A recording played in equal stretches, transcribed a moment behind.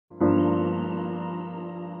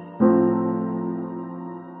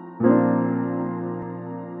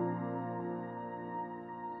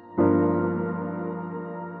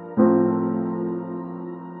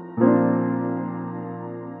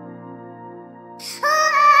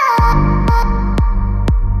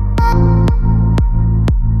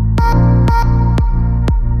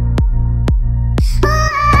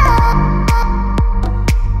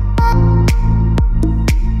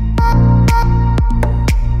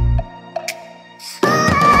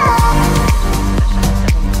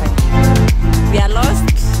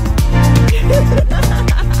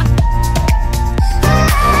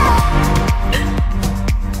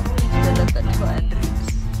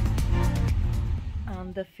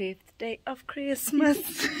On the 5th day of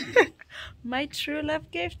Christmas, my true love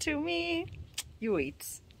gave to me. You wait.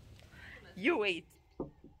 You wait.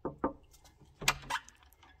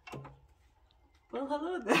 Well,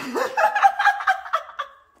 hello there.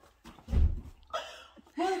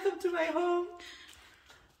 Welcome to my home.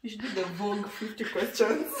 You should do the Vogue 50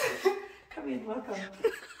 questions. Come in, welcome.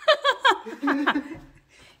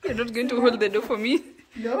 You're not going to hold the door for me?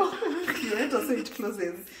 No, you enter so it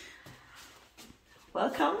closes.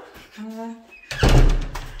 Welcome.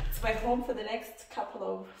 It's my home for the next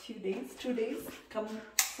few days, 2 days,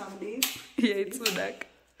 some days. Yeah, it's so dark.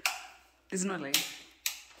 It's not like.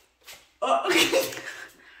 Oh, okay.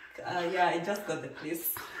 Yeah, I just got the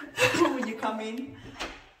place. When you come in,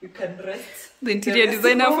 you can rest. The interior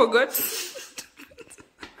designer forgot.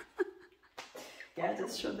 Yeah,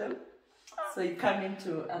 just show them. So you come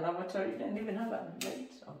into a lavatory. You don't even have a bed.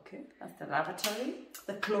 Okay, that's the lavatory.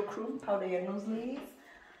 The cloakroom, powder your nose leaves.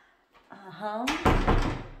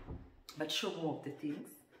 But show more of the things.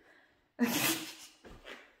 We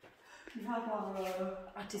have our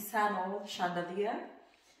artisanal chandelier,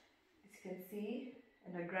 as you can see,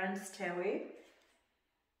 and a grand stairway.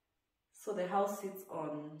 So the house sits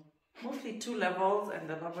on mostly 2 levels, and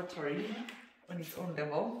the lavatory on its own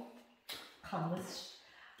level. Come,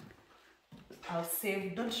 I'll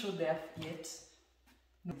save. Don't show there yet.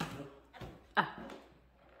 No. Ah.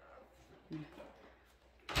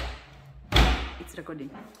 It's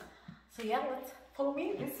recording. So yeah, let's follow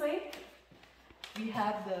me this way. We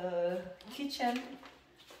have the kitchen,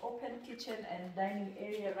 open kitchen and dining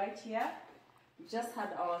area right here. We just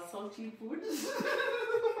had our salty food.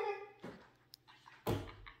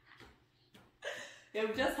 Yeah,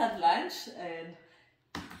 we just had lunch and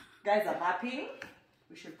guys are napping.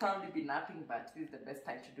 We should probably be napping, but this is the best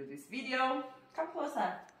time to do this video. Come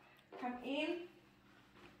closer. Come in.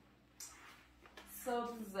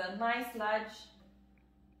 So this is a nice large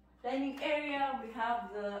dining area. We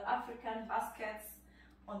have the African baskets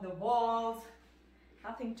on the walls.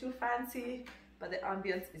 Nothing too fancy, but the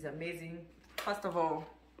ambience is amazing. First of all,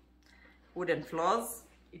 wooden floors.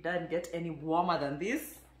 It doesn't get any warmer than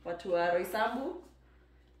this. Watu wa Roysambu.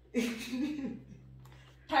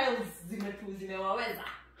 Tiles zimewaweza.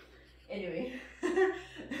 Anyway,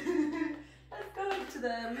 let's go to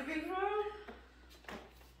the living room.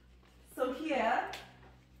 So here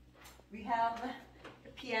we have a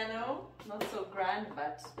piano, not so grand,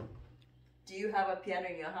 but do you have a piano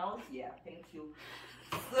in your house? Yeah, thank you.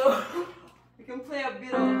 So we can play a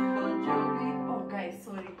bit of Bon Jovi. Oh guys,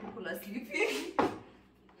 sorry, people are sleeping.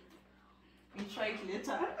 We'll try it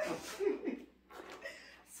later.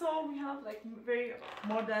 So we have like very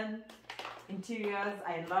modern interiors.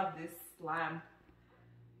 I love this lamp.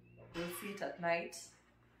 We'll see it at night.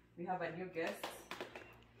 We have a new guest.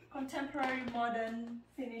 Contemporary modern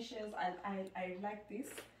finishes. I like this.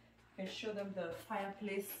 I can show them the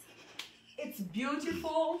fireplace. It's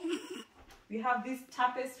beautiful. We have this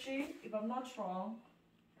tapestry, if I'm not wrong.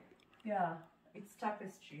 Yeah, it's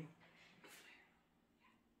tapestry.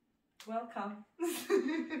 Welcome.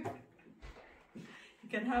 You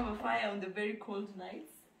can have a fire on the very cold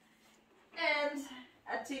nights. And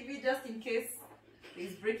a TV just in case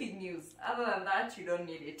there's breaking news. Other than that, you don't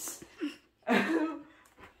need it.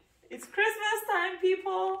 It's Christmas time,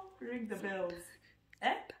 people. Ring the bells.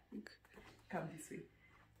 Eh? Come this way.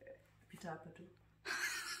 Peter too.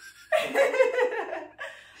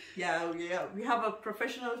 Yeah, we have a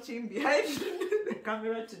professional team behind the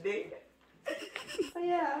camera today. So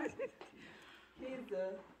yeah, please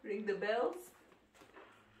ring the bells.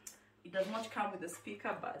 It does not come with a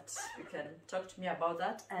speaker, but you can talk to me about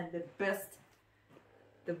that. And the best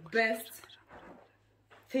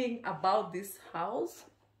thing about this house,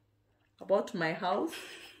 about my house,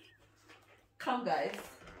 come guys.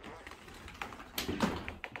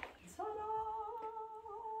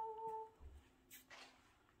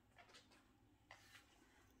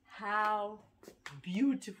 How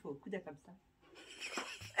beautiful.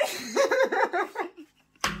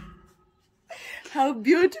 How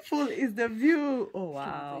beautiful is the view. Oh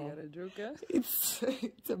wow. You're a joker. It's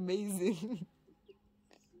amazing.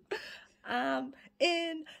 I'm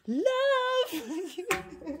in love.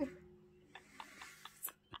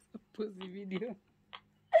 Pause the video.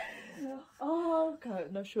 Oh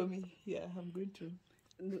God, now show me. Yeah, I'm going to.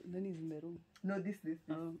 No, then he's in the room. No, this.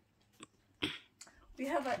 We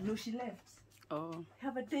have a, no, she left. Oh. We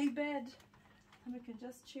have a day bed. And we can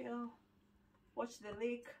just chill, watch the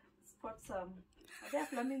lake, spot some, are there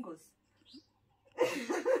flamingos?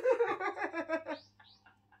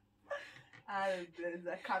 There's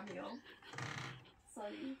a cameo.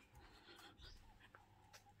 Sorry.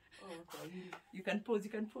 You can pause, we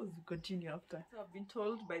continue after. So I've been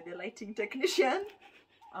told by the lighting technician,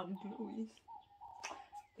 I'm gluey.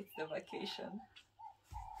 It's the vacation.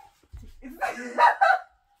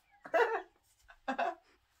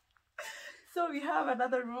 So we have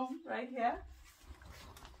another room right here.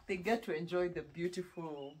 They get to enjoy the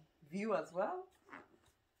beautiful view as well.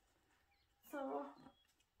 So,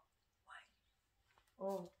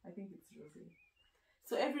 oh, I think it's Rosie.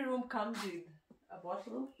 So every room comes with a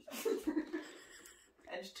bottle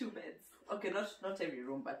and 2 beds. Okay, not every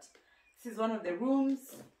room, but this is one of the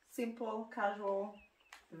rooms. Simple, casual,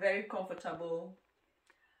 very comfortable.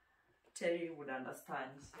 Terry would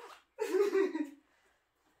understand.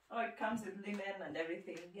 Oh, it comes with linen and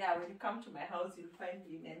everything. Yeah, when you come to my house, you'll find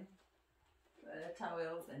linen,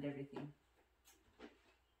 towels and everything.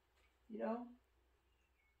 You know,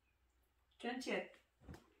 20th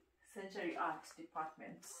century art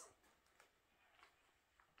department.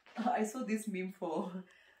 I saw this meme for,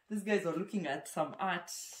 these guys are looking at some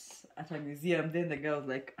art at a museum. Then the guy was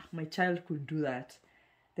like, my child could do that.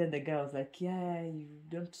 Then the guy was like, yeah, you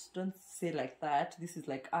don't say like that. This is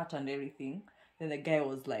like art and everything. Then the guy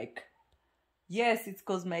was like, yes, it's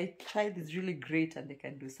because my child is really great and they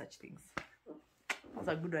can do such things. That's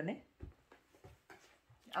a good one, eh?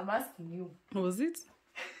 I'm asking you. Was it?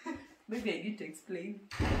 Maybe I need to explain.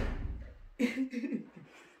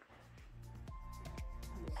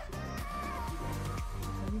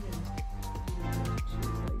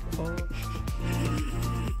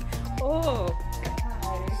 Oh.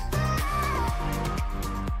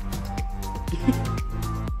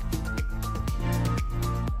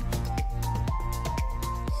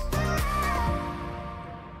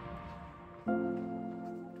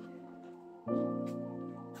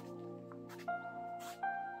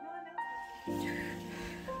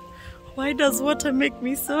 Why does water make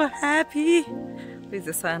me so happy? Where's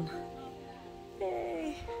the sun?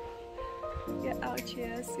 Hey, you're out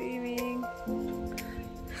here swimming.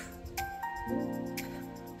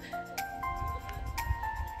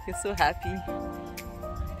 You're so happy.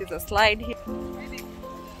 There's a slide here.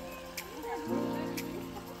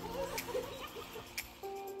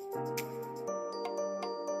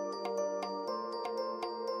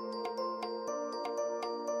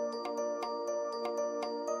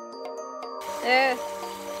 Yeah.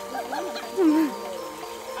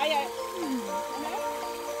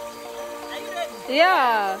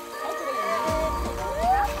 Yeah.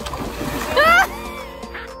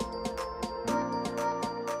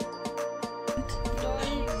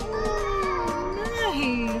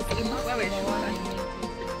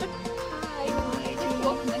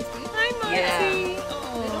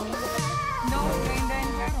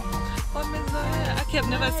 I've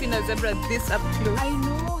never seen a zebra this up close. I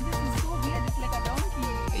know, this is so weird. It's like a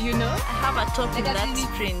donkey. You know? I have a top in Like that really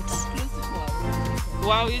print.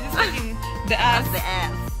 Wow, you're just taking the ass. The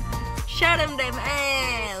ass. Show them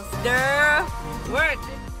ass, girl. Work.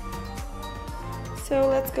 So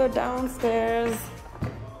let's go downstairs.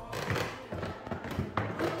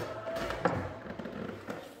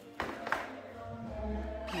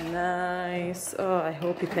 Nice. Oh, I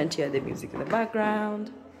hope you can't hear the music in the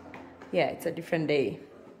background. Yeah, it's a different day.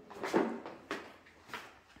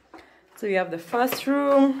 So we have the first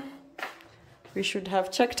room. We should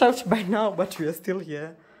have checked out by now, but we are still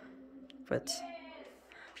here. But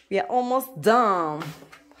we are almost done.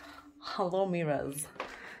 Hello, mirrors.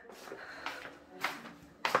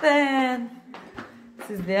 Then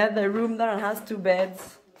this is the other room. That one has 2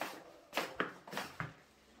 beds.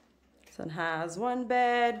 This one has 1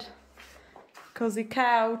 bed, cozy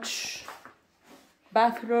couch,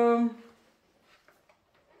 bathroom.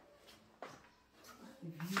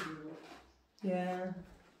 Yeah.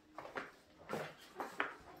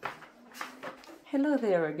 Hello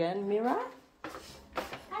there again, Mira.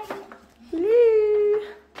 Hi. Hello.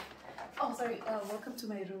 Oh, sorry. Welcome to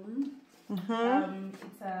my room.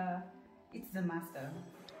 It's the master.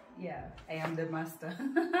 Yeah, I am the master.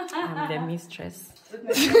 I'm the mistress.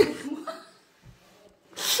 This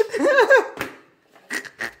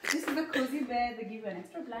is a cozy bed. They give you an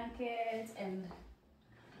extra blanket and.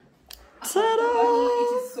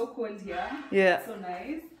 It is so cold here. Yeah. So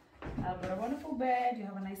nice. But a wonderful bed. You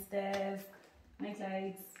have a nice desk, night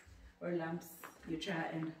lights or lamps, your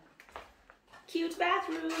chair, and cute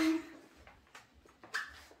bathroom.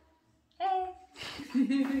 Hey.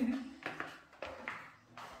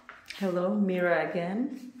 Hello, Mira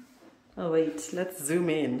again. Oh wait, let's zoom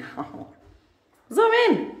in. Zoom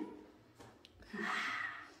in.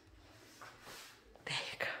 There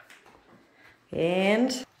you go.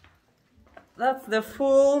 And that's the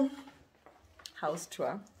full house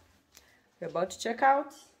tour. We're about to check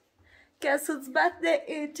out. Guess whose birthday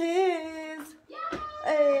it is?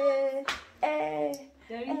 Yeah.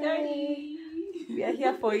 Dirty. We are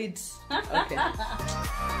here for it. Okay.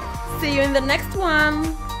 See you in the next one.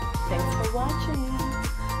 Thanks for watching.